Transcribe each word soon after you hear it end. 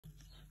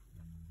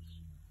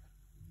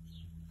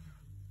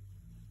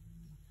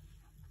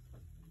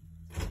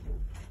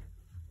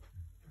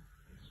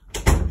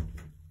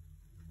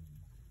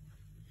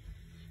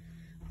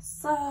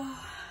So,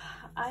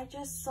 I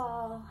just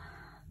saw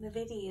the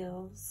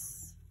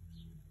videos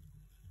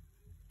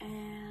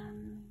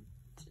and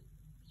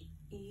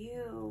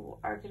you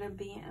are going to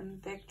be in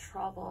big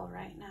trouble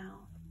right now.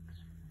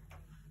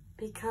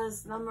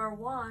 Because number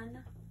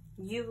one,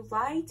 you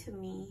lied to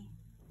me.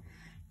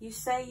 You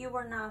say you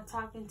were not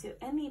talking to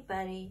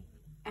anybody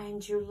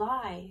and you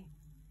lie.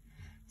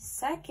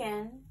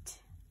 Second,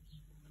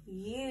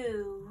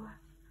 you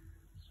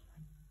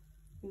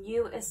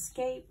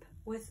escape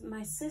with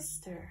my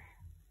sister.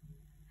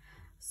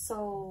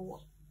 So,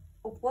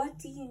 what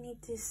do you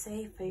need to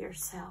say for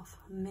yourself,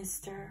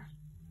 mister?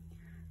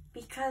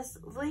 Because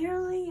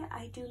literally,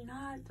 I do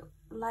not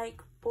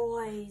like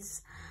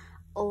boys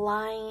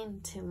lying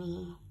to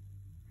me.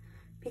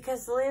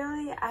 Because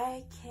literally,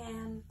 I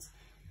can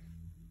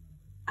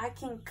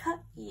cut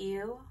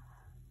you,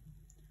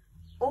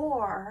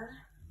 or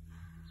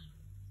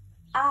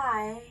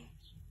I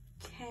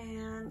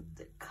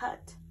can't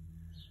cut.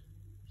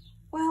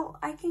 Well,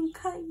 I can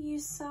cut you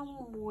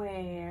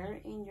somewhere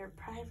in your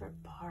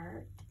private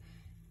part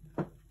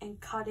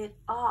and cut it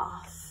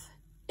off.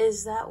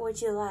 Is that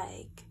what you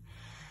like?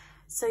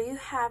 So you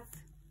have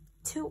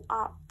two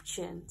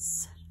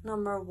options.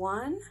 Number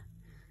one,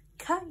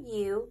 cut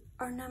you,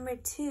 or number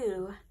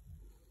two,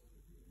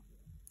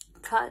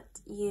 cut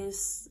you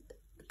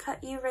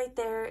right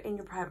there in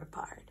your private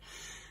part.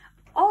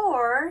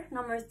 Or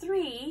number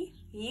three,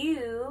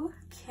 you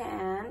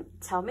can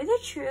tell me the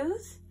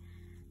truth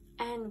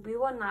and we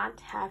will not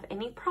have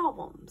any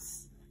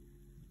problems.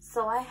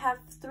 So I have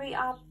three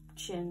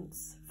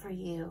options for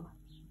you.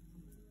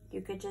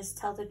 You could just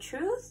tell the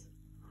truth,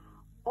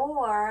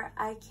 or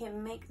I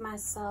can make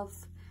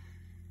myself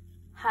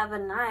have a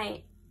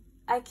knife.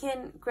 I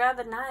can grab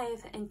a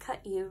knife and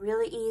cut you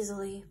really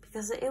easily,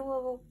 because it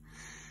will,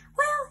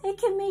 well, it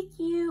can make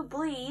you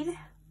bleed,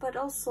 but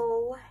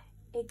also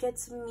it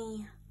gets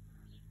me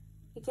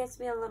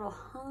a little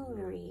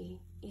hungry,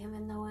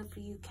 even though if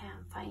you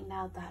can't find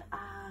out that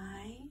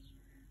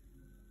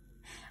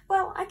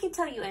well, I can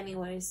tell you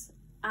anyways.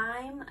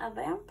 I'm a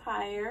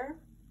vampire,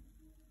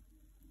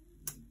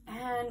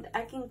 and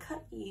I can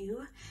cut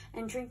you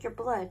and drink your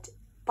blood,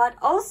 but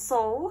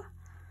also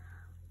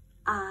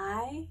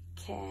I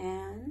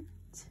can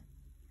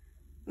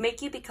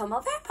make you become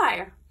a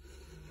vampire.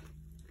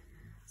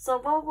 So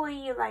what would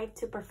you like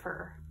to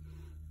prefer?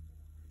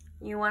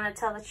 You want to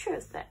tell the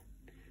truth then?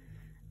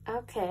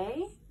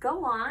 Okay,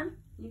 go on.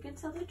 You can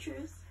tell the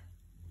truth.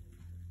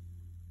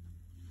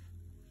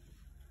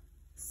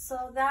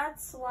 So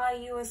that's why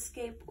you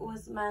escaped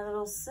with my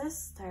little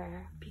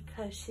sister,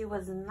 because she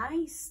was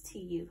nice to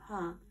you,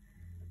 huh?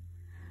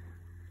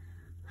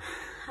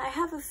 I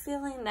have a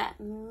feeling that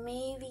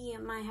maybe you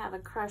might have a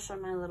crush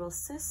on my little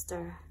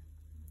sister.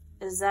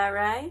 Is that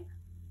right?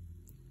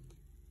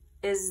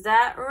 Is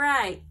that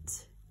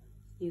right?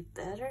 You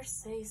better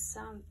say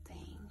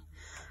something,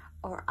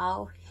 or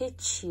I'll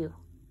hit you.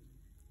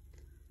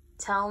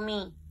 Tell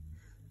me.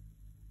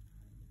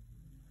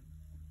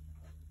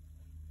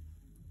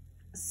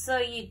 So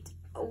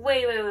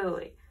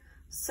wait.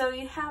 So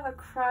you have a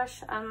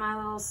crush on my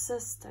little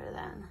sister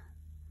then?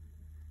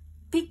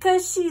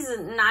 Because she's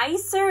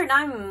nicer and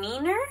I'm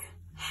meaner?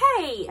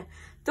 Hey,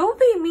 don't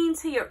be mean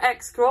to your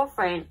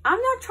ex-girlfriend. I'm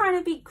not trying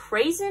to be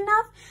crazy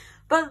enough,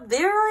 but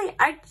literally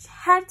I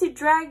had to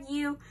drag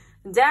you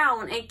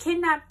down and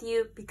kidnap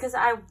you because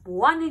I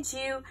wanted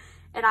you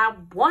and I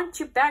want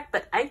you back,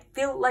 but I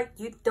feel like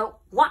you don't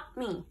want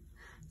me.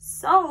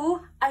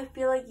 So I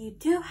feel like you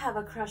do have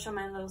a crush on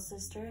my little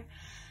sister.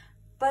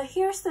 But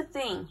here's the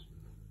thing.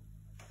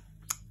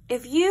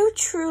 If you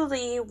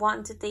truly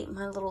want to date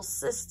my little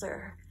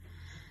sister,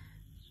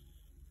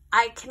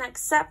 I can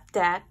accept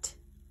that,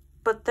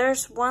 but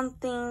there's one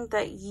thing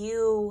that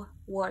you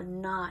will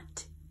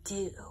not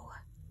do.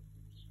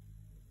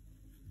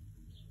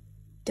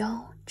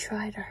 Don't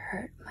try to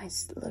hurt my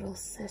little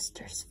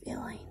sister's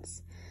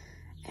feelings,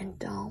 and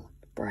don't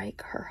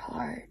break her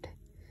heart,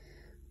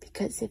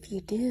 because if you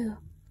do,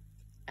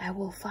 I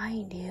will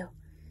find you,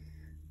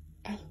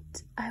 and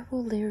I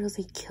will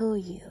literally kill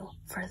you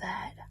for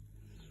that.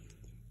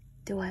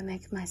 Do I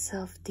make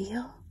myself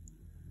deal?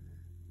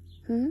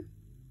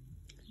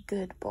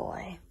 Good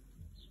boy.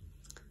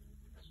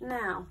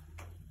 Now,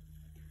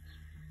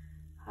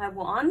 I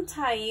will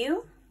untie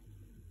you,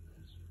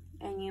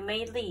 and you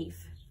may leave.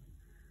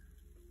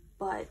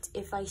 But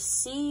if I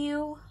see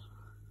you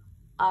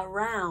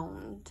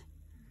around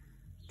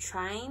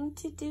trying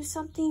to do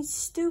something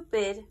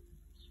stupid,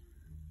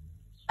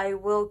 I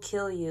will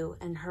kill you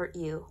and hurt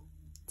you.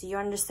 Do you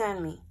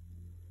understand me?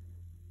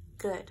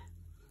 Good.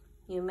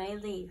 You may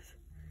leave.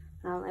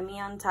 Now let me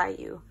untie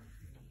you.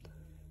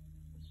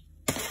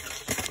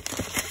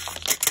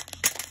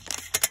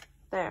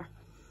 There.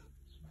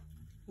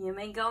 You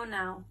may go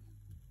now.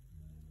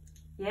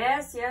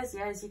 Yes,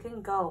 you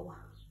can go.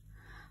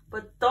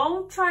 But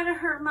don't try to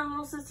hurt my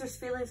little sister's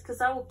feelings,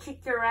 because I will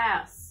kick your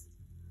ass.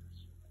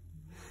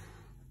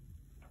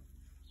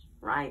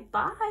 Right,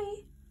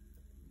 bye.